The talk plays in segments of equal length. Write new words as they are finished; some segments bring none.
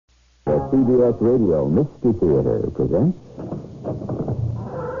CBS Radio Mystery Theater presents...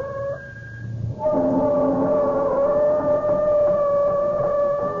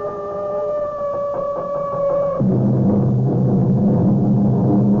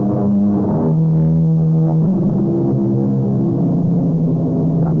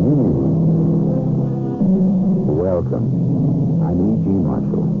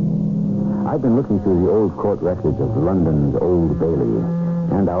 I've been looking through the old court records of London's Old Bailey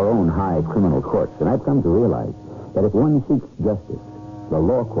and our own high criminal courts, and I've come to realize that if one seeks justice, the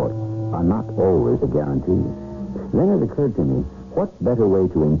law courts are not always a guarantee. Then it occurred to me, what better way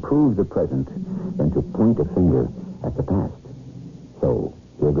to improve the present than to point a finger at the past? So,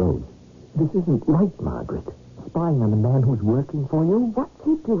 here goes. This isn't right, Margaret. Spying on a man who's working for you? What's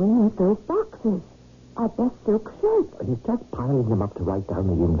he doing with those boxes? Our best silk shirts. He's just piling them up to write down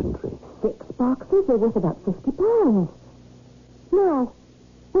the inventory. 6 boxes? They're worth about 50 pounds. Now,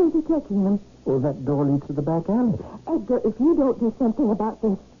 where's he taking them? Well, that door leads to the back alley. Edgar, if you don't do something about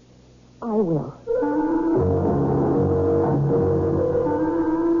this, I will.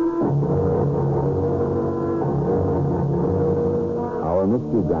 Our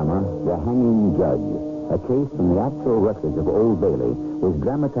mystery drama, The Hanging Judge, a case from the actual records of Old Bailey, was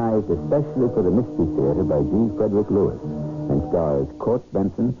dramatized especially for the Mystery Theater by G. Frederick Lewis and stars Court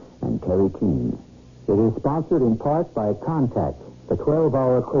Benson and Terry Keane. It is sponsored in part by Contact, the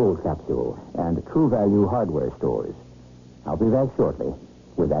 12-hour cold capsule, and True Value hardware stores. I'll be back shortly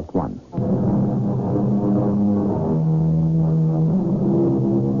with Act One.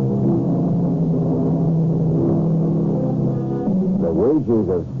 The wages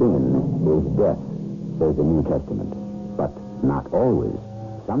of sin is death, says the New Testament. But not always.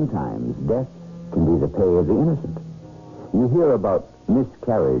 Sometimes death can be the pay of the innocent. You hear about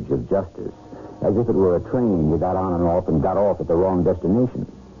miscarriage of justice, as if it were a train you got on and off and got off at the wrong destination.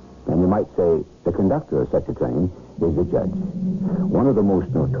 And you might say the conductor of such a train is the judge. One of the most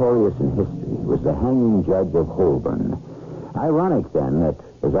notorious in history was the hanging judge of Holborn. Ironic, then, that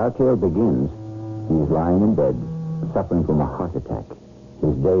as our tale begins, he's lying in bed, suffering from a heart attack,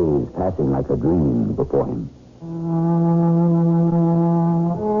 his days passing like a dream before him.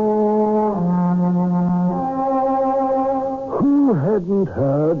 Who hadn't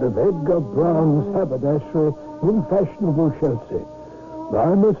heard of Edgar Brown's haberdashery in fashionable Chelsea?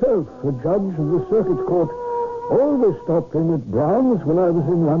 I myself, a judge of the circuit court, always stopped in at Brown's when I was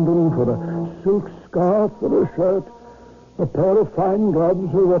in London for a silk scarf or a shirt, a pair of fine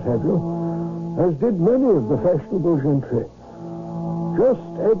gloves or what have you, as did many of the fashionable gentry. Just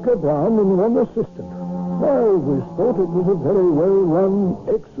Edgar Brown and one assistant. I always thought it was a very well-run,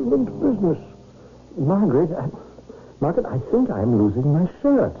 excellent business. Margaret, I think I'm losing my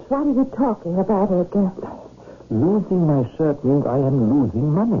shirt. What are you talking about, Edgar? Losing my shirt means I am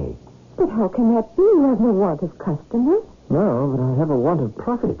losing money. But how can that be? You have no want of customers. No, but I have a want of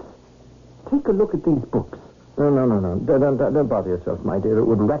profits. Take a look at these books. No. Don't bother yourself, my dear. It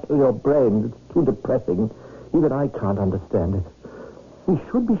would rattle your brain. It's too depressing. Even I can't understand it. We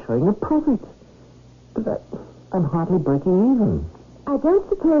should be showing a profit. But I'm hardly breaking even. I don't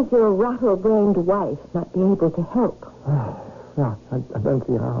suppose your rattle-brained wife might be able to help. No, I don't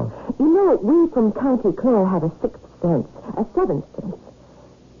see how. You know, we from County Clare have a 6th sense, a 7th sense.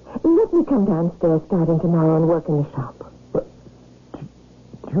 Let me come downstairs starting tomorrow and work in the shop. But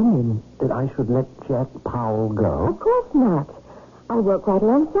do you mean that I should let Jack Powell go? Of course not. I work right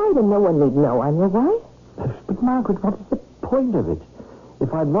alongside and no one need know I'm your wife. But, Margaret, what is the point of it?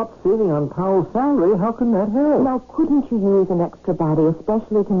 If I'm not saving on Powell's salary, how can that help? Now, couldn't you use an extra body,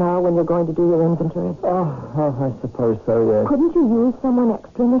 especially tomorrow when you're going to do your inventory? Oh, I suppose so, yes. Couldn't you use someone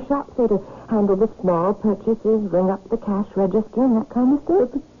extra in the shop, say, to handle the small purchases, ring up the cash register, and that kind of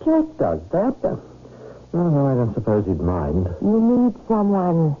stuff? But Jack does that. No, I don't suppose he'd mind. You need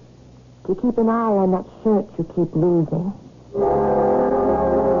someone to keep an eye on that shirt you keep losing.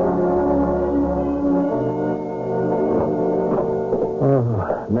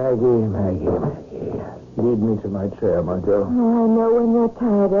 Oh, Maggie. Lead me to my chair, my girl. Oh, I know when you're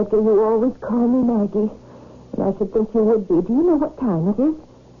tired, Edgar, you always call me Maggie. And I should think you would be. Do you know what time it is?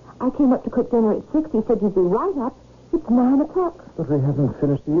 I came up to cook dinner at 6. You said you'd be right up. It's 9 o'clock. But we haven't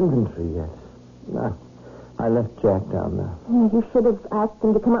finished the inventory yet. No, I left Jack down there. Oh, you should have asked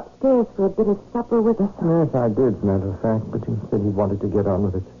him to come upstairs for a bit of supper with us. Yes, I did, as a matter of fact, but he said he wanted to get on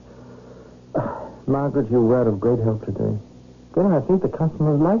with it. Margaret, you were of great help today. Then I think the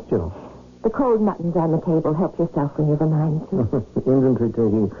customers liked you. The cold mutton's on the table. Help yourself when you've a mind to. Inventory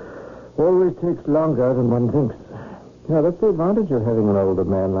taking always takes longer than one thinks. Now, that's the advantage of having an older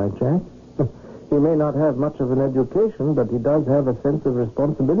man like Jack. He may not have much of an education, but he does have a sense of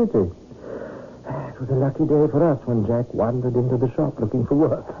responsibility. was a lucky day for us when Jack wandered into the shop looking for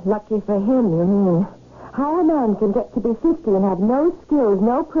work. Lucky for him, you mean? How a man can get to be 50 and have no skills,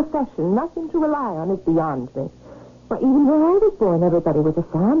 no profession, nothing to rely on is beyond me. But even where I was born, everybody was a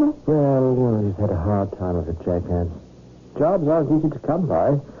farmer. Well, he's had a hard time of it, Jack has. Jobs aren't easy to come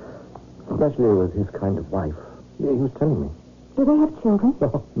by, especially with his kind of wife. Yeah, he was telling me. Do they have children?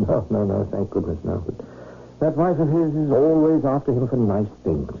 Oh, no, thank goodness, no. But that wife of his is always after him for nice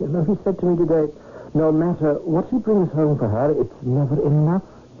things. You know, he said to me today, no matter what he brings home for her, it's never enough.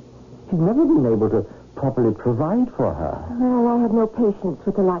 He's never been able to properly provide for her. Well, I have no patience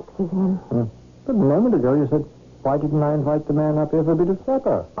with the likes of him. But a moment ago you said, why didn't I invite the man up here for a bit of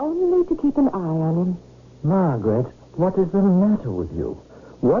supper? Only to keep an eye on him. Margaret, what is the matter with you?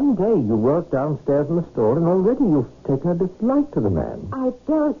 One day you work downstairs in the store and already you've taken a dislike to the man. I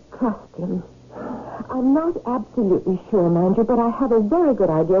don't trust him. I'm not absolutely sure, mind you, but I have a very good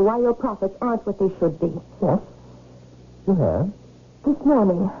idea why your profits aren't what they should be. What? You have? This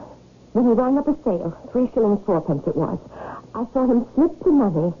morning, when he rang up a sale, 3 shillings 4 it was, I saw him slip the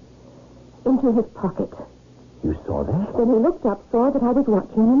money into his pocket. You saw that? Then he looked up, saw that I was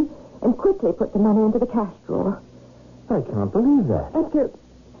watching him, and quickly put the money into the cash drawer. I can't believe that. Edgar,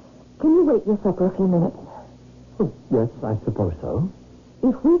 can you wait your supper a few minutes? Oh, yes, I suppose so.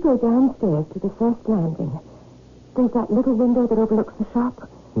 If we go downstairs to the first landing, there's that little window that overlooks the shop.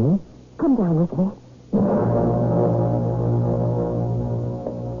 Come down with me.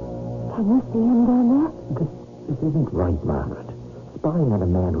 Can you see him down there? This isn't right, Margaret. Spying on a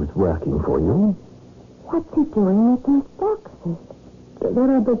man who's working for you. What's he doing with these boxes?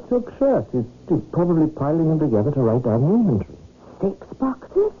 They're the silk shirts. He's probably piling them together to write down the inventory. 6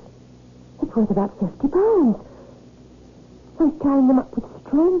 boxes? It's worth about £50. So he's tying them up with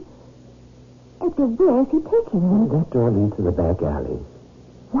string. Edgar, where is he taking them? That door leads to the back alley.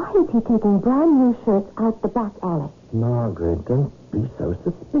 Why is he taking brand new shirts out the back alley? Margaret, don't be so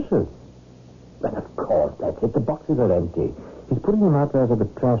suspicious. Well, of course, that's it. The boxes are empty. He's putting them out there so the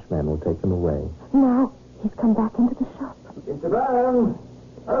trash man will take them away. Now, he's come back into the shop. Mr. Brown!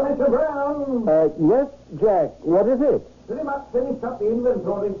 Oh, Mr. Brown! Yes, Jack. What is it? Pretty much finished up the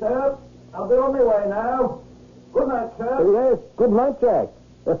inventory, sir. I'll be on my way now. Good night, sir. Yes, good night, Jack.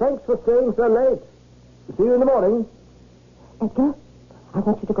 Thanks for staying so late. See you in the morning. Edgar, I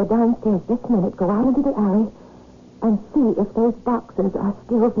want you to go downstairs this minute, go out into the alley, and see if those boxes are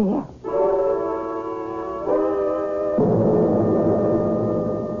still there.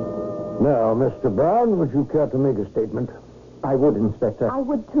 Now, Mr. Brown, would you care to make a statement? I would, Inspector. I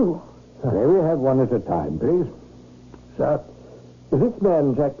would, too. May we have one at a time, please? Sir, this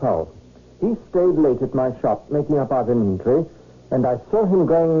man, Jack Powell, he stayed late at my shop making up our inventory, and I saw him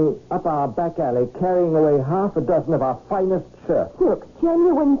going up our back alley carrying away half a dozen of our finest shirts. Silk,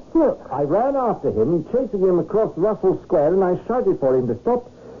 genuine silk. I ran after him, chasing him across Russell Square, and I shouted for him to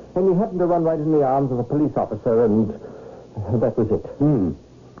stop, and he happened to run right in the arms of a police officer, and that was it.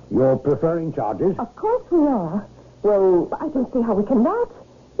 You're preferring charges? Of course we are. Well, But I don't see how we can not.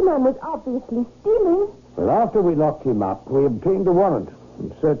 The man was obviously stealing. Well, after we locked him up, we obtained a warrant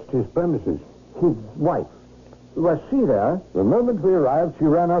and searched his premises. his wife, was she there? The moment we arrived, she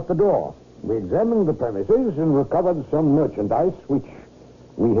ran out the door. We examined the premises and recovered some merchandise, which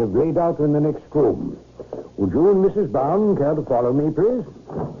we have laid out in the next room. Would you and Mrs. Brown care to follow me, please?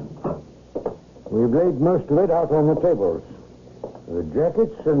 We've laid most of it out on the tables. The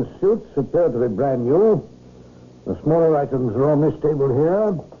jackets and suits appear to be brand new. The smaller items are on this table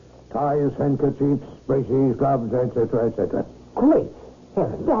here. Ties, handkerchiefs, braces, gloves, etc., etc. Great.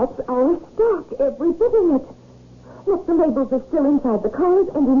 That's our stock, every bit of it. Look, the labels are still inside the collars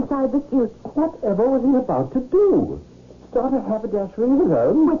and inside the suits. Whatever was he about to do? Start a haberdashery of his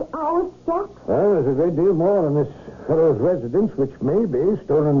own? With our stock? Well, there's a great deal more in this fellow's residence, which may be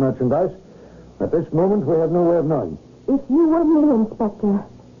stolen merchandise. At this moment, we have no way of knowing. If you were me, Inspector,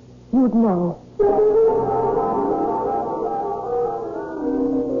 you'd know.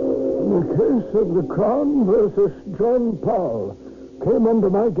 The case of the Crown versus John Powell came under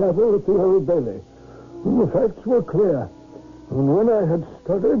my gavel at the Old Bailey. And the facts were clear. And when I had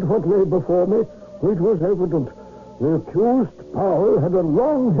studied what lay before me, it was evident. The accused, Powell, had a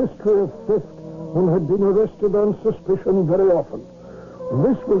long history of theft and had been arrested on suspicion very often. And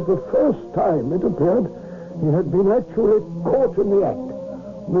this was the first time, it appeared, he had been actually caught in the act.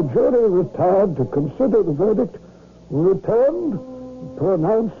 The jury retired to consider the verdict, returned,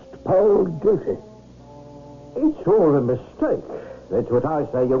 pronounced Powell guilty. It's all a mistake. That's what I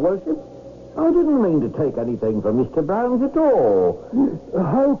say, Your Worship. I didn't mean to take anything from Mr. Brown's at all.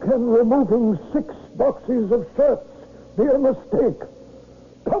 How can removing 6 boxes of shirts be a mistake?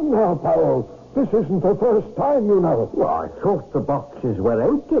 Come now, Powell. This isn't the first time, you know. Well, I thought the boxes were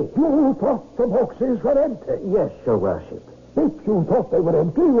empty. You thought the boxes were empty? Yes, Your Worship. If you thought they were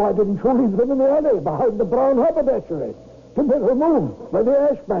empty, why didn't you leave them in the alley behind the brown haberdashery to be removed by the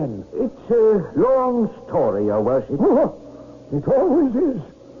ashman? It's a long story, Your Worship. It always is.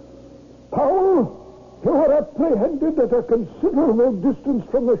 Powell, you were apprehended at a considerable distance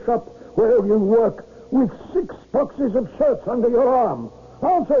from the shop where you work with 6 boxes of shirts under your arm.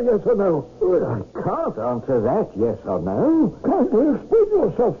 Answer yes or no. Well, I can't answer that yes or no. Can't you explain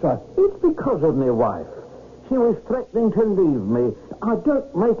yourself, sir? It's because of my wife. She was threatening to leave me. I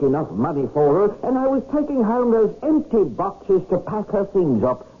don't make enough money for her, and I was taking home those empty boxes to pack her things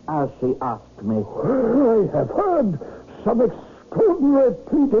up as she asked me. I have heard some extraordinary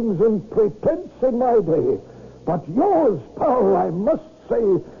pleadings and pretense in my day. But yours, Powell, I must say,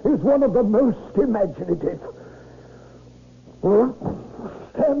 is one of the most imaginative. Well,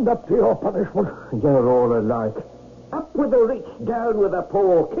 stand up to your punishment. You're all alike. Up with the rich, down with the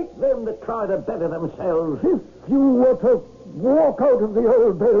poor. Kick them that try to better themselves. If you were to walk out of the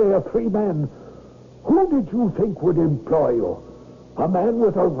Old Bailey a free man, who did you think would employ you? A man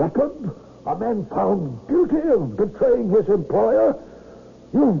with a record? A man found guilty of betraying his employer?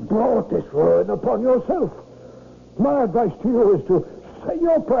 You've brought this ruin upon yourself. My advice to you is to say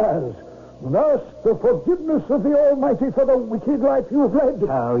your prayers and ask the forgiveness of the Almighty for the wicked life you've led.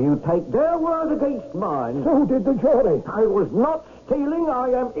 How you take their word against mine. So did the jury. I was not stealing. I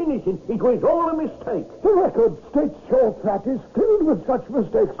am innocent. It was all a mistake. The record states your flat is filled with such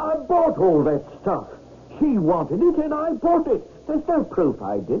mistakes. I bought all that stuff. She wanted it, and I bought it. There's no proof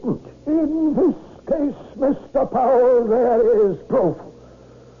I didn't. In this case, Mr. Powell, there is proof.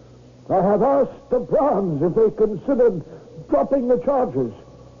 I have asked the Browns if they considered dropping the charges,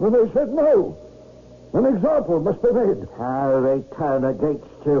 and they said no. An example must be made. How they turn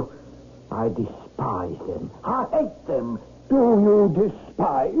against you. I despise them. I hate them. Do you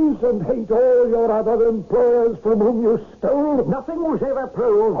despise and hate all your other employers from whom you stole? Nothing was ever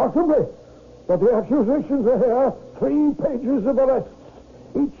proved. Possibly. But the accusations are here. 3 pages of arrests.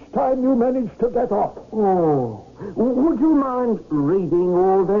 Each time you managed to get off. Oh. Would you mind reading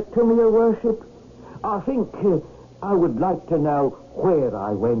all that to me, Your Worship? I think I would like to know where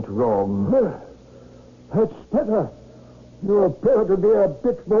I went wrong. That's better. You appear to be a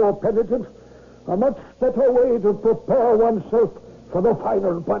bit more penitent. A much better way to prepare oneself for the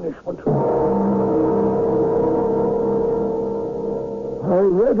final punishment. I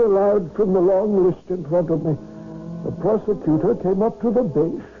read aloud from the long list in front of me. The prosecutor came up to the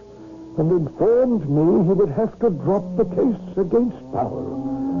bench and informed me he would have to drop the case against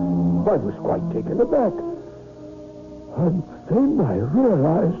Powell. I was quite taken aback. And then I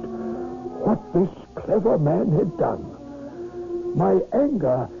realized what this clever man had done. My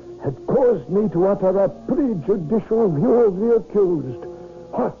anger had caused me to utter a prejudicial view of the accused.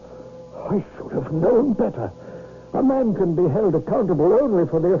 I should have known better. A man can be held accountable only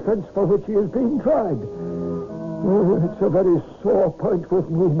for the offense for which he is being tried. It's a very sore point with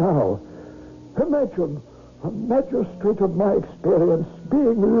me now. Imagine a magistrate of my experience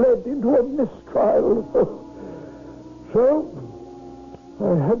being led into a mistrial. So,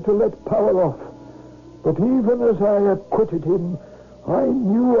 I had to let Powell off. But even as I acquitted him, I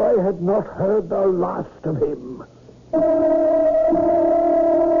knew I had not heard the last of him.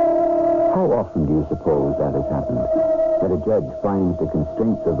 How often do you suppose that has happened? That a judge finds the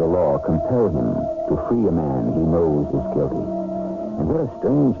constraints of the law compel him to free a man he knows is guilty. And what a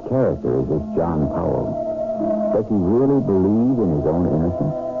strange character is this John Powell. Does he really believe in his own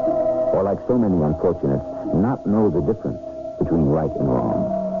innocence? Or, like so many unfortunates, not know the difference between right and wrong?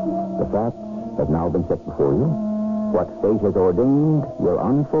 The facts have now been set before you. What fate has ordained will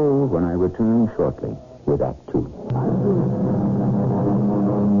unfold when I return shortly with Act 2.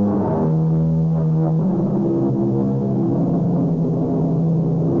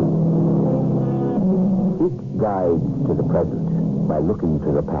 It guides to the present by looking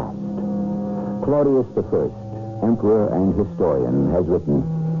to the past. Claudius I, emperor and historian, has written,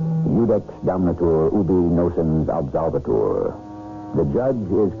 Judex damnatur ubi nocens absolvatur. The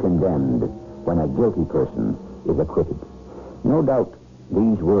judge is condemned when a guilty person is acquitted. No doubt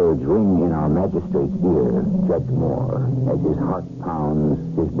these words ring in our magistrate's ear, Judge Moore, as his heart pounds,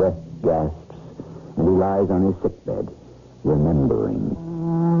 his breath gasps, and he lies on his sickbed, remembering.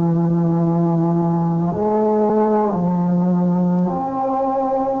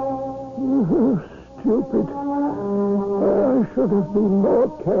 Stupid. I should have been more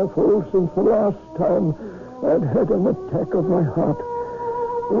careful since the last time I'd had an attack of my heart.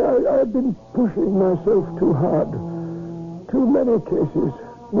 I've been pushing myself too hard. Too many cases,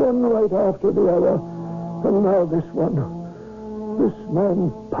 one right after the other. And now this one. This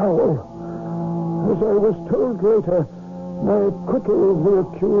man, Powell. As I was told later, my acquittal of the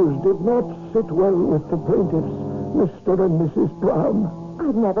accused did not sit well with the plaintiffs, Mr. and Mrs. Brown.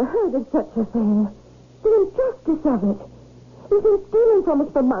 I've never heard of such a thing. The injustice of it. He's been stealing from us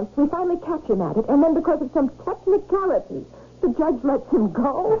for months. We finally catch him at it, and then because of some technicality, the judge lets him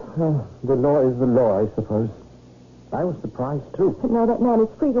go. The law is the law, I suppose. I was surprised, too. But now that man is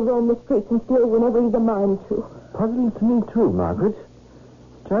free to roam the streets and steal whenever he's a mind to. Puzzling to me, too, Margaret.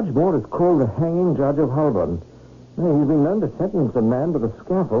 Judge Moore is called the hanging judge of Holborn. He's been known to sentence a man to the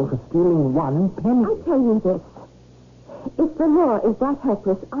scaffold for stealing 1 penny. I tell you this. If the law is that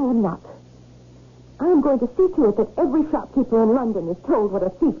helpless, I am not. I am going to see to it that every shopkeeper in London is told what a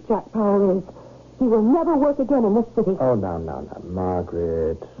thief Jack Powell is. He will never work again in this city. Oh, now,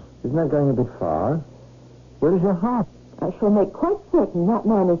 Margaret. Isn't that going a bit far? Where is your heart? I shall make quite certain that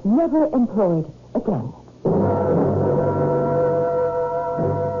man is never employed again.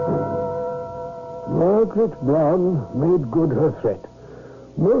 Margaret Brown made good her threat.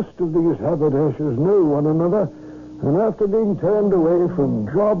 Most of these haberdashers know one another, and after being turned away from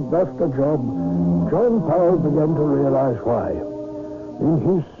job after job, John Powell began to realize why. In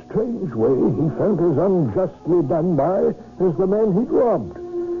his strange way, he felt as unjustly done by as the man he'd robbed.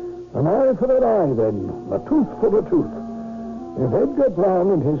 An eye for an eye, then. A tooth for a tooth. If Edgar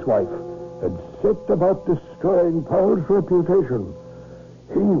Brown and his wife had set about destroying Powell's reputation,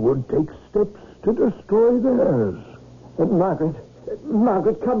 he would take steps to destroy theirs.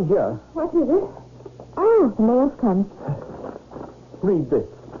 Margaret, come here. What is it? Oh, the mail's come. Read this.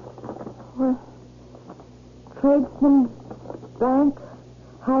 Well, Tradesman's Bank,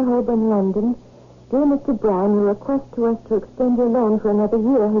 High Holborn, London. Dear Mr. Brown, your request to us to extend your loan for another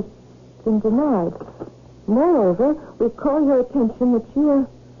year has been denied. Moreover, we call your attention that you are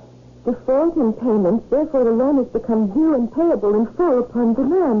default in payments, therefore the loan has become due and payable in full upon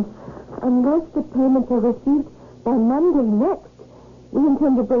demand. Unless the payments are received by Monday next, we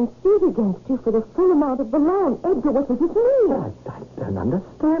intend to bring suit against you for the full amount of the loan. Edgar, what does it mean? I don't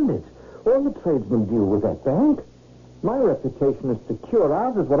understand it. All the tradesmen deal with that bank. My reputation is secure.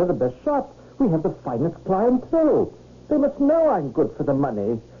 Ours is one of the best shops. We have the finest clientele. They must know I'm good for the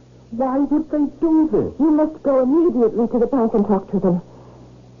money. Why would they do this? You must go immediately to the bank and talk to them.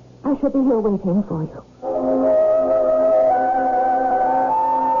 I shall be here waiting for you.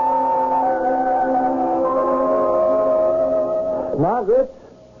 Margaret,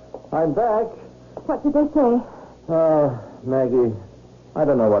 I'm back. What did they say? Maggie, I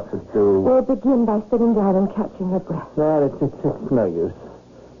don't know what to do. We'll begin by sitting down and catching your breath. Well, it's no use.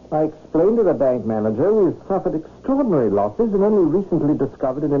 I explained to the bank manager we've suffered extraordinary losses and only recently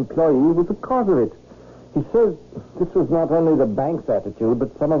discovered an employee was the cause of it. He says this was not only the bank's attitude,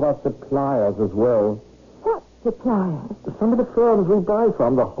 but some of our suppliers as well. What suppliers? Some of the firms we buy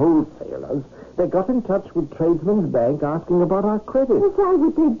from, the wholesalers, they got in touch with Tradesman's Bank asking about our credit. Well, why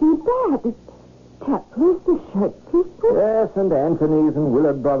would they do that? The Taplers, the shirt people? Yes, and Anthony's and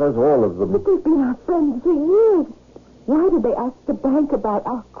Willard Brothers, all of them. But they've been our friends for years. Why did they ask the bank about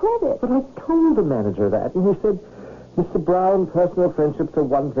our credit? But I told the manager that, and he said, Mr. Brown, personal friendships are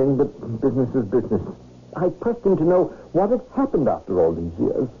one thing, but business is business. I pressed him to know what had happened after all these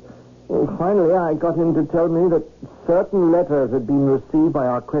years. Well, finally, I got him to tell me that certain letters had been received by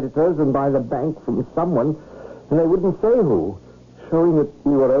our creditors and by the bank from someone, and they wouldn't say who, showing that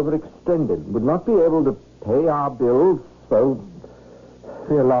we were overextended, would not be able to pay our bills, so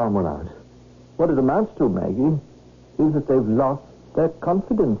the alarm went out. What it amounts to, Maggie, is that they've lost their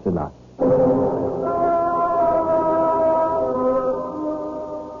confidence in us.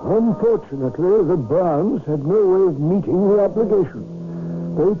 Unfortunately, the Browns had no way of meeting the obligation.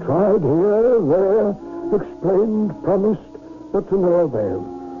 They tried here, there, explained, promised, but to no avail.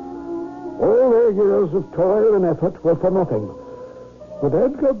 All their years of toil and effort were for nothing. But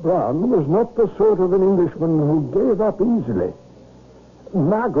Edgar Brown was not the sort of an Englishman who gave up easily.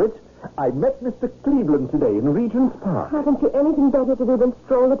 Margaret, I met Mr. Cleveland today in Regent's Park. Haven't you anything better to do than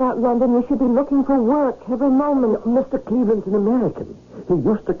stroll about London? You should be looking for work every moment. Mr. Cleveland's an American. He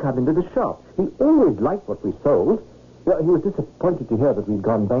used to come into the shop. He always liked what we sold. Well, he was disappointed to hear that we'd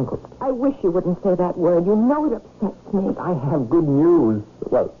gone bankrupt. I wish you wouldn't say that word. You know it upsets me. I have good news.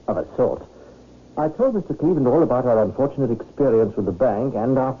 Well, of a sort. I told Mr. Cleveland all about our unfortunate experience with the bank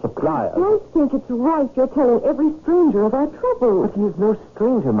and our suppliers. I don't think it's right you're telling every stranger of our troubles. But he's no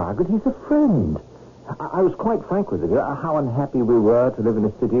stranger, Margaret. He's a friend. I was quite frank with him. How unhappy we were to live in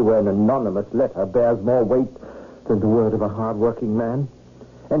a city where an anonymous letter bears more weight than the word of a hard-working man.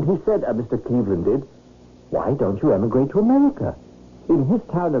 And he said, Mr. Cleveland did, why don't you emigrate to America? In his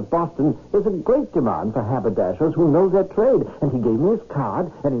town of Boston, there's a great demand for haberdashers who know their trade. And he gave me his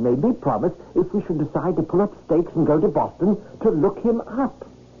card, and he made me promise if we should decide to pull up stakes and go to Boston to look him up.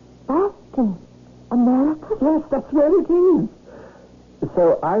 Boston? America? Yes, that's where it is.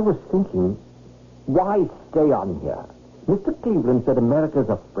 So I was thinking, why stay on here? Mr. Cleveland said America's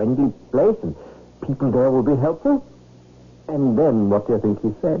a friendly place and people there will be helpful. And then what do you think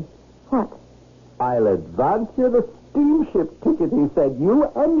he said? What? I'll advance you the steamship ticket, he said, you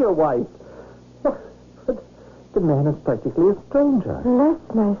and your wife. But the man is practically a stranger. Bless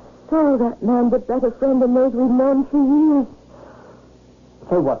my soul, that man's a better friend than those we've known for years.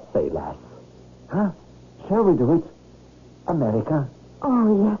 So what say, lass? Huh? Shall we do it? America?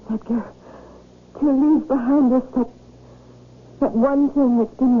 Oh, yes, Edgar. To leave behind us that one thing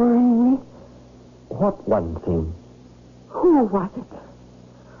that's been worrying me. What one thing? Who was it?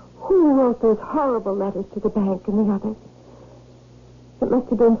 Who wrote those horrible letters to the bank and the others? It must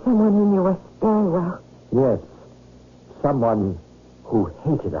have been someone who knew us very well. Yes. Someone who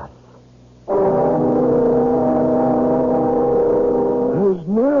hated us. As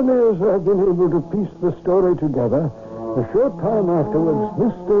nearly as I've been able to piece the story together, a short time afterwards,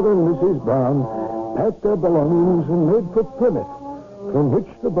 Mr. and Mrs. Brown packed their belongings and made for Plymouth, from which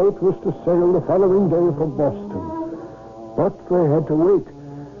the boat was to sail the following day for Boston. But they had to wait.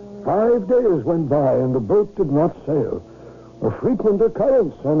 5 days went by and the boat did not sail, a frequent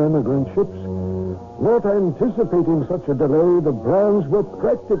occurrence on emigrant ships. Not anticipating such a delay, the Browns were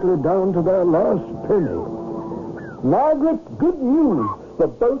practically down to their last penny. Margaret, good news. The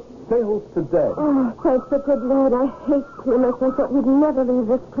boat sails today. Oh, thank the good Lord. I hate Plymouth. I thought we'd never leave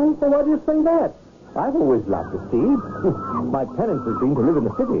this place. So why do you say that? I've always loved the sea. My penance has been to live in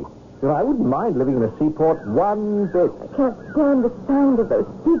the city. You know, I wouldn't mind living in a seaport one bit. I can't stand the sound of those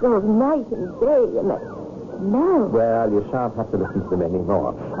seagulls night and day and that smell. Well, you shan't have to listen to them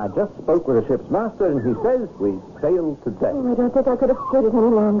anymore. I just spoke with the ship's master, and he says we sail today. Oh, I don't think I could have stood it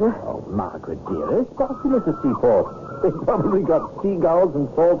any longer. Oh, Margaret, dearest, Boston is a seaport. They've probably got seagulls and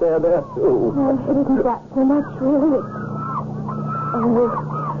salt air there, too. Oh, it isn't that so much, really.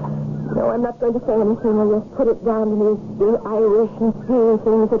 No, I'm not going to say anything or you'll put it down to me being Irish and saying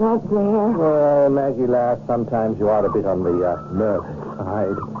things that aren't there. Well, Maggie, lass, sometimes you are a bit on the nervous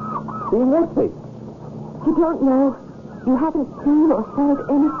side. Being with me. You don't know. You haven't seen or heard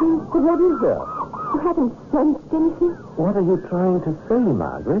anything. But what is there? You haven't sensed anything. What are you trying to say,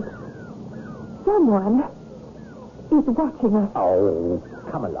 Margaret? Someone is watching us. Oh,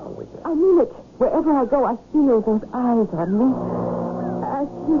 come along with it. I mean it. Wherever I go, I feel those eyes on me. I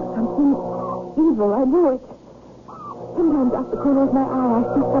feel something evil. I know it. Sometimes out the corner of my eye, I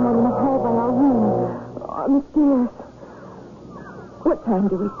see someone in the hall by our room, on the stairs. What time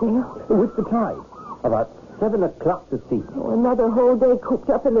do we sail? What's the time? About 7 o'clock this evening. Oh, another whole day cooped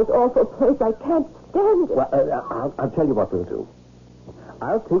up in this awful place. I can't stand it. Well, I'll tell you what we'll do.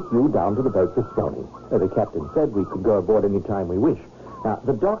 I'll take you down to the boat this morning. The captain said we could go aboard any time we wish. Now,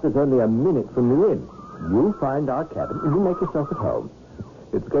 the dock is only a minute from the inn. You find our cabin and you make yourself at home.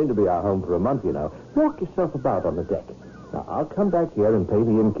 It's going to be our home for a month, you know. Walk yourself about on the deck. Now, I'll come back here and pay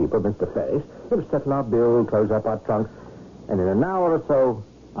the innkeeper, Mr. Ferris. He'll settle our bill, close up our trunks, and in an hour or so,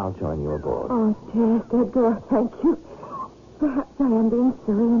 I'll join you aboard. Oh, dearest Edgar, thank you. Perhaps I am being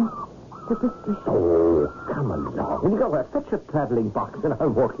silly and superstitious. Oh, come along. You got such a traveling box, and I'll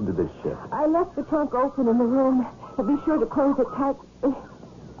walk into this ship. I left the trunk open in the room. And be sure to close it tight.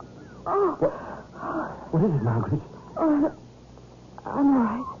 Oh. What is it, Margaret? Oh, I'm all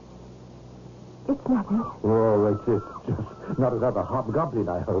right. It's nothing. Oh, it's just not another hobgoblin,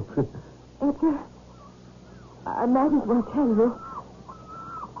 I hope. Edgar, I might as well tell you.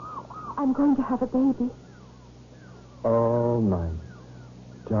 I'm going to have a baby. Oh, my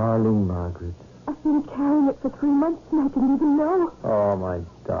darling Margaret. I've been carrying it for 3 months and I didn't even know. Oh, my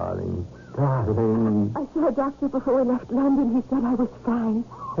darling, darling. I saw a doctor before I left London. He said I was fine.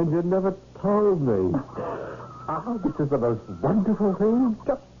 And you never told me. This is the most wonderful thing.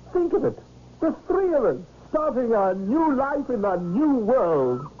 Just think of it. The 3 of us starting a new life in a new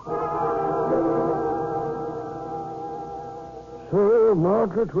world. So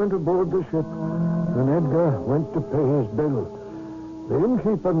Margaret went aboard the ship, and Edgar went to pay his bill. The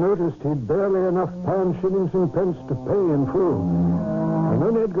innkeeper noticed he'd barely enough pounds, shillings, and pence to pay in full. And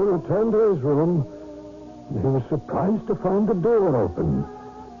when Edgar returned to his room, he was surprised to find the door open.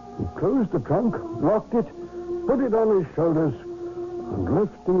 He closed the trunk, locked it, put it on his shoulders, and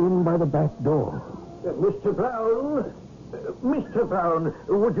left the inn by the back door. Mr. Brown, Mr. Brown,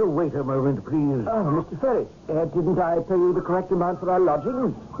 would you wait a moment, please? Oh, Mr. Ferris, didn't I pay you the correct amount for our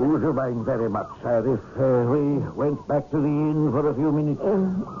lodgings? Would you mind very much, sir, if we went back to the inn for a few minutes?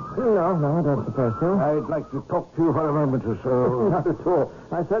 No, I don't suppose so. I'd like to talk to you for a moment or so. Not at all.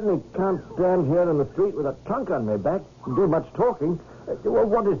 I certainly can't stand here in the street with a trunk on my back and do much talking. Well,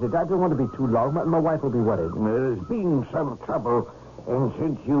 what is it? I don't want to be too long. My wife will be worried. There's been some trouble, and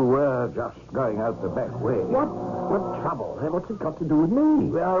since you were just going out the back way... What trouble? What's it got to do with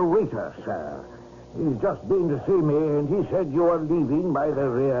me? Our waiter, sir. He's just been to see me, and he said you were leaving by the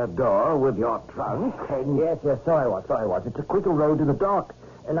rear door with your trunk, and... Yes, so I was. It's a quicker road in the dark,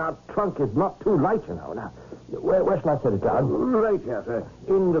 and our trunk is not too light, you know. Now, where shall I set it down? Right here, sir,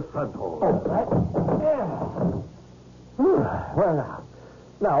 in the front hall. Oh, right? Yeah. Well,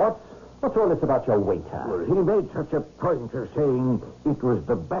 now, what's all this about your waiter? Well, he made such a point of saying it was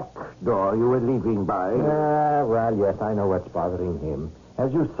the back door you were leaving by. Well, yes, I know what's bothering him.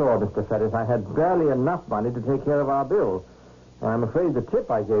 As you saw, Mr. Ferris, I had barely enough money to take care of our bill. I'm afraid the tip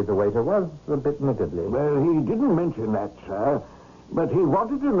I gave the waiter was a bit niggardly. Well, he didn't mention that, sir. But he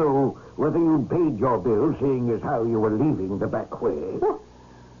wanted to know whether you'd paid your bill, seeing as how you were leaving the back way.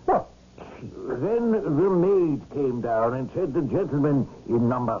 What? Then the maid came down and said the gentleman in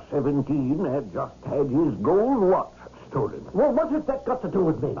number 17 had just had his gold watch stolen. Well, what has that got to do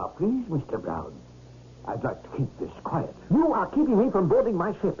with me? Now, please, Mr. Brown, I'd like to keep this quiet. You are keeping me from boarding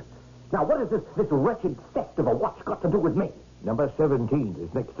my ship. Now, what has this wretched theft of a watch got to do with me? Number 17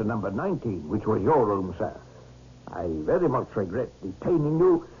 is next to number 19, which was your room, sir. I very much regret detaining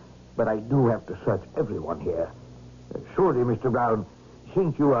you, but I do have to search everyone here. Surely, Mr. Brown,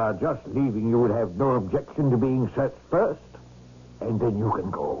 since you are just leaving, you would have no objection to being searched first, and then you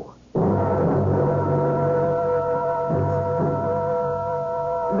can go. There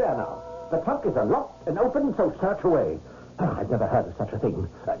now. The trunk is unlocked and open, so search away. I've never heard of such a thing.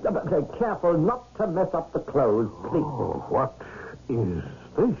 But careful not to mess up the clothes, please. Oh, what is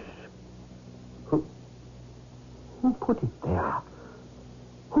this? Who put it there?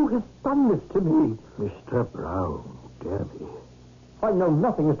 Who has done this to me? Mr. Brown, dear me. I know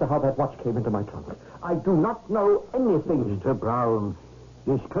nothing as to how that watch came into my trunk. I do not know anything. Mr. Brown,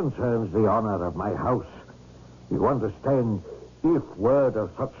 this concerns the honor of my house. You understand, if word of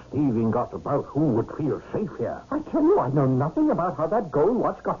such thieving got about, who would feel safe here? I tell you, I know nothing about how that gold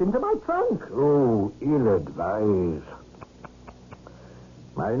watch got into my trunk. Oh, ill-advised.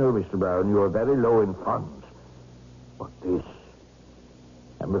 I know, Mr. Brown, you are very low in funds. But this...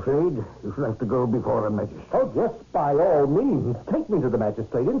 I'm afraid you shall have to go before a magistrate. Oh, yes, by all means. Take me to the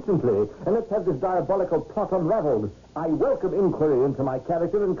magistrate instantly, and let's have this diabolical plot unraveled. I welcome inquiry into my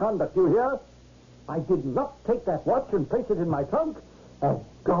character and conduct, you hear? I did not take that watch and place it in my trunk, and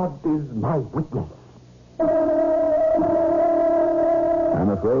God is my witness. I'm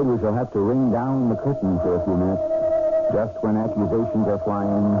afraid we shall have to ring down the curtain for a few minutes. Just when accusations are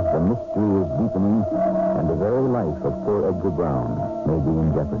flying, the mystery is deepening, and the very life of poor Edgar Brown may be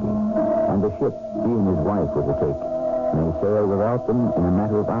in jeopardy. And the ship he and his wife were to take may sail without them in a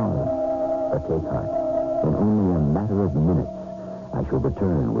matter of hours. But take heart. In only a matter of minutes, I shall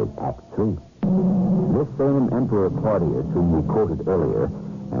return with Act 3. This same Emperor Claudius, whom we quoted earlier,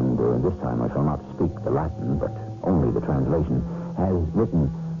 and this time I shall not speak the Latin, but only the translation, has written,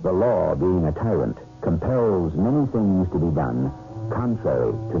 "The law, being a tyrant, compels many things to be done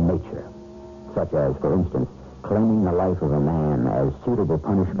contrary to nature," such as, for instance, claiming the life of a man as suitable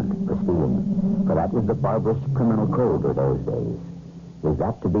punishment for stealing, for that was the barbarous criminal code of those days. Is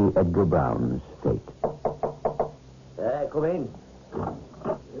that to be Edgar Brown's fate? Come in.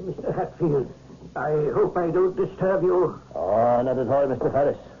 Mr. Hatfield, I hope I don't disturb you. Oh, not at all, Mr.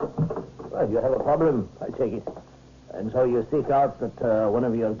 Ferris. Well, you have a problem, I take it. And so you seek out that one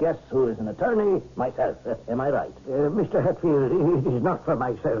of your guests who is an attorney, myself. Am I right? Mr. Hatfield, it is not for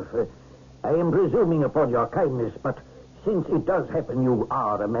myself. I am presuming upon your kindness, but since it does happen you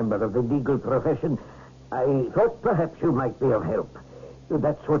are a member of the legal profession, I thought perhaps you might be of help.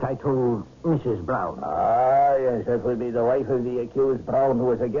 That's what I told Mrs. Brown. Ah, yes, that will be the wife of the accused Brown who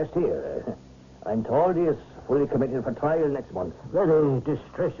was a guest here. I'm told he is fully committed for trial next month. Very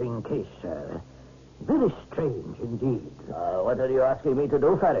distressing case, sir. Very strange indeed. What are you asking me to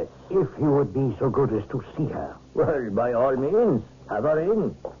do, Ferris? If you would be so good as to see her. Well, by all means. Have her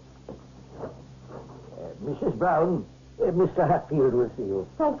in. Mrs. Brown, Mr. Hatfield will see you.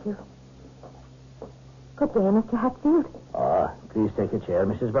 Thank you. Good day, Mr. Hatfield. Please take a chair,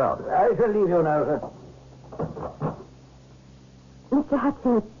 Mrs. Brown. I shall leave you now, sir. Mr.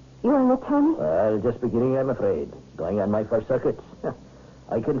 Hatfield, you're an attorney? Well, just beginning, I'm afraid. Going on my first circuit.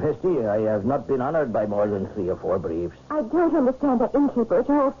 I confess to you, I have not been honored by more than 3 or 4 briefs. I don't understand that innkeeper,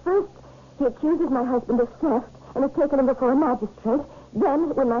 Charles. First, he accuses my husband of theft and has taken him before a magistrate.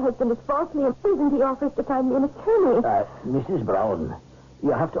 Then, when my husband is falsely imprisoned, he offers to find me an attorney. Mrs. Brown,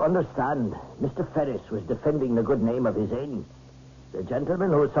 you have to understand, Mr. Ferris was defending the good name of his inn. The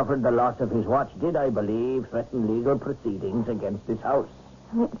gentleman who suffered the loss of his watch did, I believe, threaten legal proceedings against this house.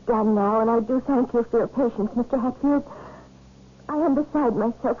 It's done now, and I do thank you for your patience, Mr. Hatfield. I am beside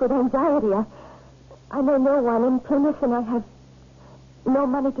myself with anxiety. I know no one in Plymouth, and I have no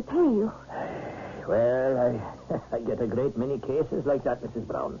money to pay you. Well, I get a great many cases like that, Mrs.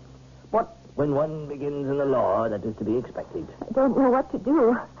 Brown. But when one begins in the law, that is to be expected. I don't know what to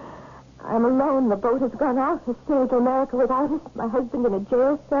do. I'm alone. The boat has gone out. Has sailed to America without us. My husband in a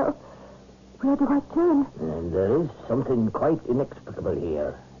jail cell. Where do I turn? And there is something quite inexplicable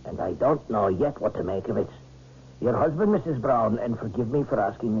here, and I don't know yet what to make of it. Your husband, Mrs. Brown, and forgive me for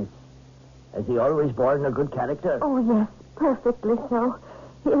asking this, has he always borne a good character? Oh, yes, perfectly so.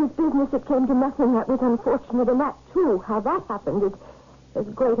 His business, it came to nothing. That was unfortunate, and that, too, how that happened is as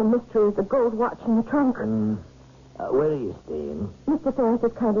great a mystery as the gold watch in the trunk. Where are you staying? Mr. Ferris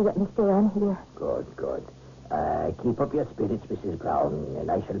has kindly let me stay on here. Good. Keep up your spirits, Mrs. Brown, and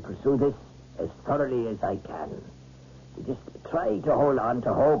I shall pursue this as thoroughly as I can. You just try to hold on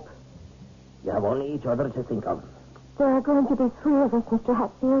to hope. You have only each other to think of. There are going to be 3 of us, Mr.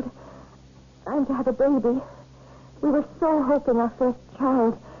 Hatfield. I'm to have a baby. We were so hoping our first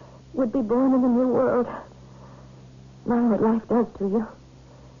child would be born in the new world. Now what life does to you.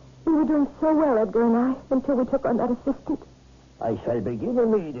 We were doing so well, Edgar and I, until we took on that assistant. I shall begin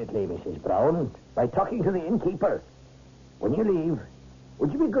immediately, Mrs. Brown, by talking to the innkeeper. When you leave,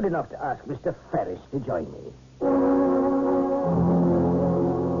 would you be good enough to ask Mr. Ferris to join me?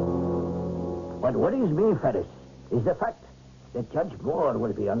 What worries me, Ferris, is the fact that Judge Moore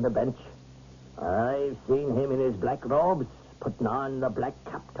will be on the bench. I've seen him in his black robes, putting on the black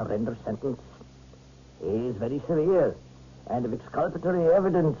cap to render sentence. He is very severe, and if exculpatory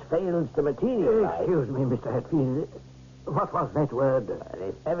evidence fails to materialize... Excuse me, Mr. Hatfield. What was that word?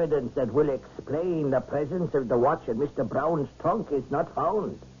 If evidence that will explain the presence of the watch in Mr. Brown's trunk is not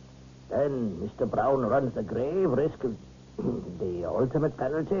found, then Mr. Brown runs the grave risk of the ultimate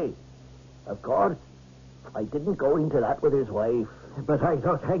penalty. Of course, I didn't go into that with his wife. But I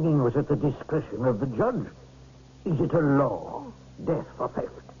thought hanging was at the discretion of the judge. Is it a law? Death for theft?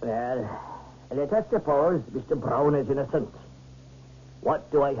 Well, let us suppose Mr. Brown is innocent. What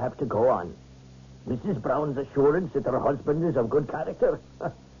do I have to go on? Mrs. Brown's assurance that her husband is of good character.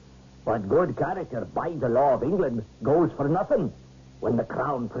 But good character, by the law of England, goes for nothing when the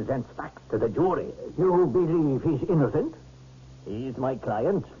Crown presents facts to the jury. You believe he's innocent? He's my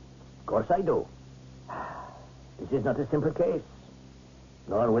client. Of course I do. This is not a simple case,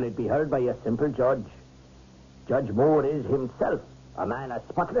 nor will it be heard by a simple judge. Judge Moore is himself a man of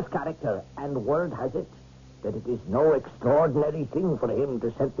spotless character, and word has it that it is no extraordinary thing for him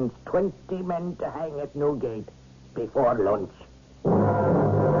to sentence 20 men to hang at Newgate before lunch.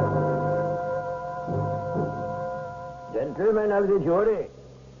 Gentlemen of the jury,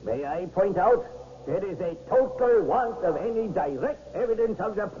 may I point out there is a total want of any direct evidence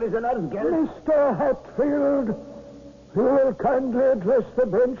of the prisoner's guilt. Mr. Hatfield, you will kindly address the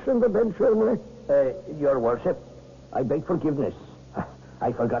bench and the bench only. Your Worship, I beg forgiveness.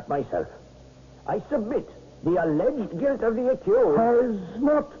 I forgot myself. I submit the alleged guilt of the accused has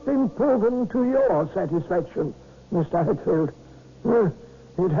not been proven to your satisfaction, Mr. Hatfield.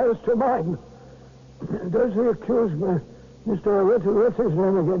 It has to mine. Does the accused, Mr. What's his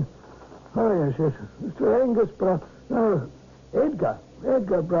name again? Oh, yes. Mr. Angus Brown. No,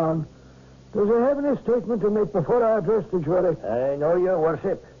 Edgar Brown. Does he have any statement to make before I address the jury? I know, Your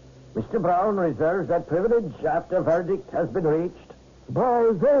Worship. Mr. Brown reserves that privilege after verdict has been reached.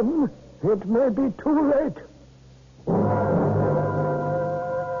 By then, it may be too late.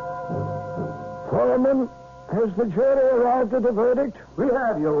 Foreman, has the jury arrived at a verdict? We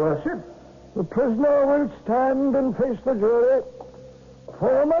have, Your Worship. The prisoner will stand and face the jury.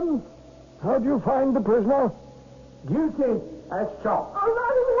 Foreman, how do you find the prisoner? Guilty as charged. Oh,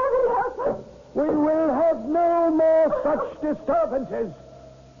 Lord in heaven, help us! We will have no more such disturbances.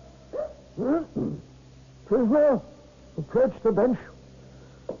 Prisoner, approach the bench.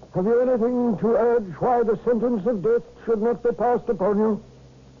 Have you anything to urge why the sentence of death should not be passed upon you?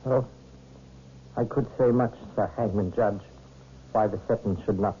 Oh, I could say much, Sir Hangman Judge, why the sentence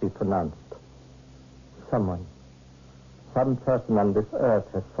should not be pronounced. Some person on this earth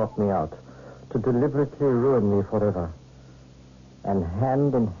has sought me out to deliberately ruin me forever. And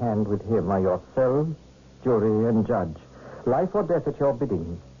hand in hand with him are yourselves, jury and judge, Life or death at your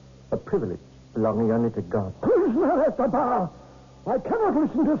bidding. A privilege belonging only to God. Prisoner at the bar! I cannot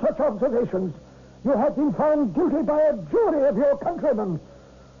listen to such observations. You have been found guilty by a jury of your countrymen.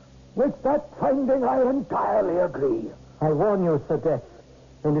 With that finding, I entirely agree. I warn you, Sir Death,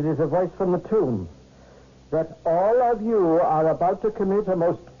 and it is a voice from the tomb, that all of you are about to commit a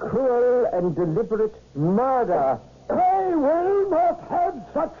most cruel and deliberate murder. I will not have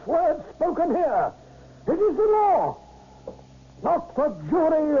such words spoken here. It is the law. Not the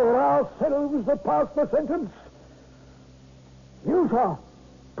jury or ourselves that pass the sentence. You, sir,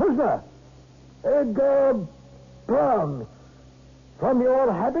 prisoner, Edgar Brown. From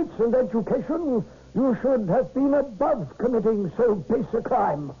your habits and education, you should have been above committing so base a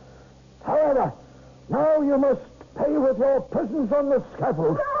crime. However, now you must pay with your presence on the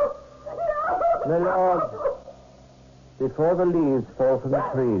scaffold. No! My lord, before the leaves fall from the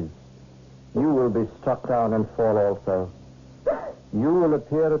trees, you will be struck down and fall also. You will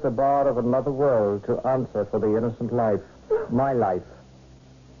appear at the bar of another world to answer for the innocent life, my life,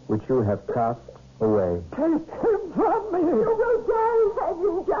 which you have cast away. Take him from me! You will die, have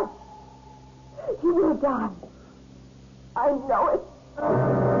you just? You will die. I know it.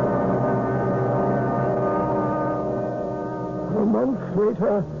 A month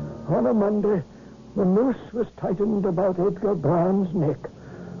later, on a Monday, the noose was tightened about Edgar Brown's neck.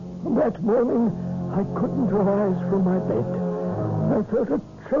 That morning, I couldn't rise from my bed. I felt a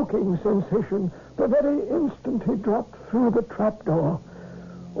choking sensation the very instant he dropped through the trapdoor.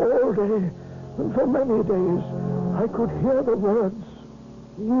 All day, and for many days, I could hear the words,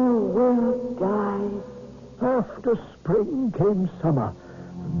 You will die. After spring came summer.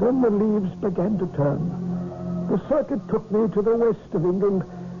 Then the leaves began to turn. The circuit took me to the west of England,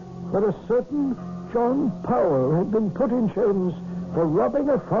 where a certain John Powell had been put in chains for robbing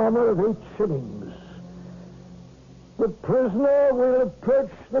a farmer of 8 shillings. The prisoner will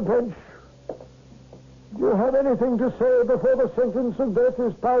approach the bench. Do you have anything to say before the sentence of death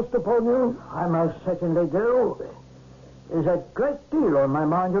is passed upon you? I most certainly do. There's a great deal on my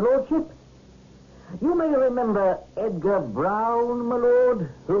mind, your lordship. You may remember Edgar Brown, my lord,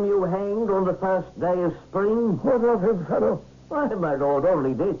 whom you hanged on the first day of spring. What of him, fellow? Why, my lord,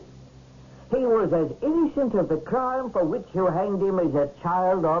 only this. He was as innocent of the crime for which you hanged him as a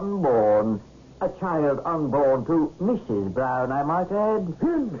child unborn. A child unborn to Mrs. Brown, I might add.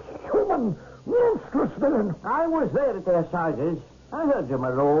 Inhuman, monstrous villain. I was there at the assizes. I heard you, my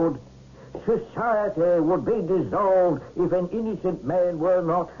lord. Society would be dissolved if an innocent man were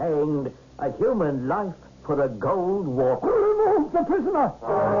not hanged. A human life for a gold watch. Remove the prisoner.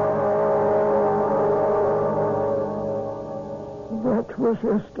 That was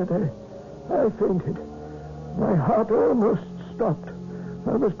yesterday. I fainted. My heart almost stopped.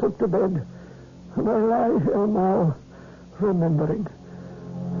 I was put to bed, and I lie here now, remembering.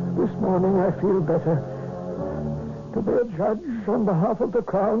 This morning I feel better. To be a judge on behalf of the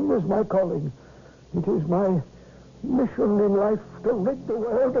Crown was my calling. It is my mission in life to rid the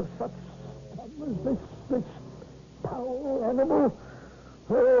world of such scum as this foul animal.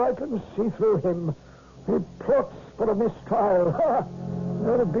 Oh, I can see through him. He plots for a mistrial. Ha!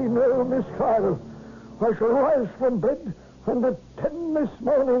 There'll be no mistrial. I shall rise from bed, and at 10 this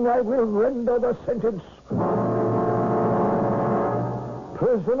morning I will render the sentence.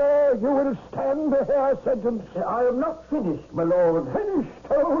 Prisoner, you will stand to hear sentence. I am not finished, my lord. Finished?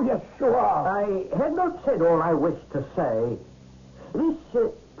 Oh, yes, you are. I had not said all I wished to say. This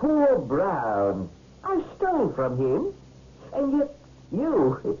poor Brown, I stole from him. And yet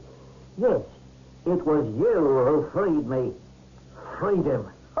you, yes, it was you who freed me.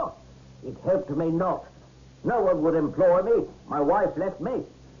 Freedom. Oh, it helped me not. No one would employ me. My wife left me.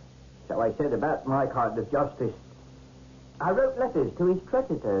 So I said about my kind of justice. I wrote letters to his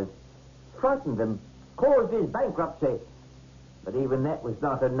creditors, frightened them, caused his bankruptcy. But even that was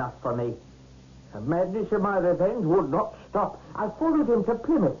not enough for me. The madness of my revenge would not stop. I followed him to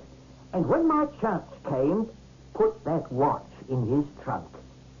Plymouth, and when my chance came, put that watch in his trunk.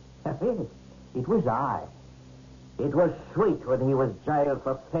 It was I. It was sweet when he was jailed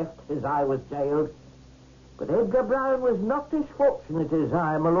for theft as I was jailed. But Edgar Brown was not as fortunate as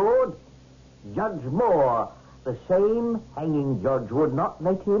I, my lord. Judge Moore, the same hanging judge, would not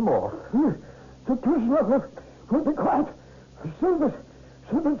let him off. The prisoner will be quiet, so that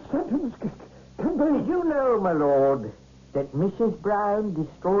sentence can be... Did you know, my lord, that Mrs. Brown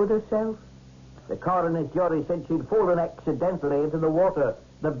destroyed herself? The coroner's jury said she'd fallen accidentally into the water,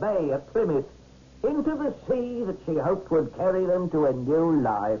 the bay at Plymouth, into the sea that she hoped would carry them to a new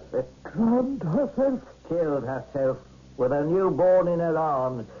life. Drowned herself? Killed herself with a newborn in her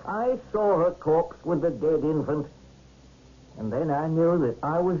arms. I saw her corpse with the dead infant. And then I knew that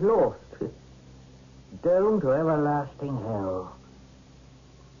I was lost, doomed to everlasting hell.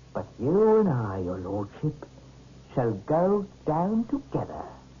 But you and I, your lordship, shall go down together.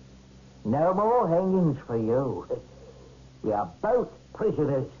 No more hangings for you. We are both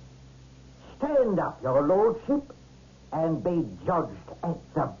prisoners. Stand up, your lordship, and be judged at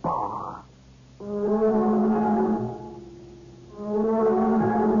the bar.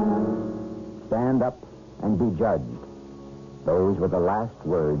 Stand up and be judged. Those were the last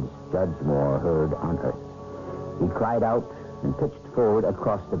words Judge Moore heard on earth. He cried out and pitched forward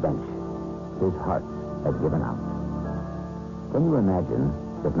across the bench. His heart had given out. Can you imagine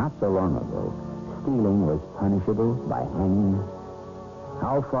that not so long ago, stealing was punishable by hanging?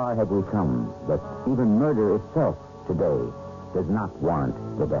 How far have we come that even murder itself today does not warrant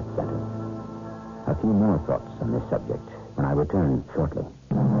the death sentence? A few more thoughts on this subject when I return shortly.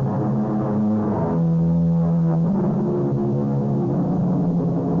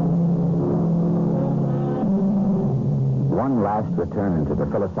 One last return to the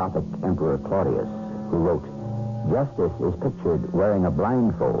philosophic Emperor Claudius, who wrote, "Justice is pictured wearing a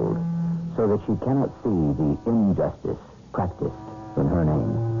blindfold so that she cannot see the injustice practiced in her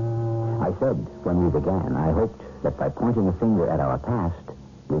name." I said when we began, I hoped that by pointing a finger at our past,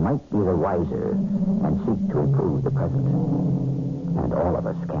 we might be the wiser and seek to improve the present. And all of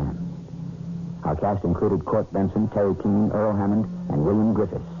us can. Our cast included Court Benson, Terry Keane, Earl Hammond, and William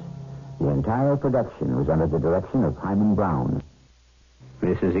Griffiths. The entire production was under the direction of Hyman Brown.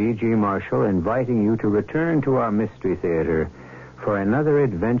 This is E.G. Marshall inviting you to return to our Mystery Theater for another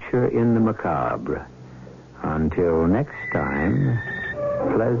adventure in the macabre. Until next time,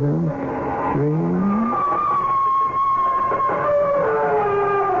 pleasant dreams.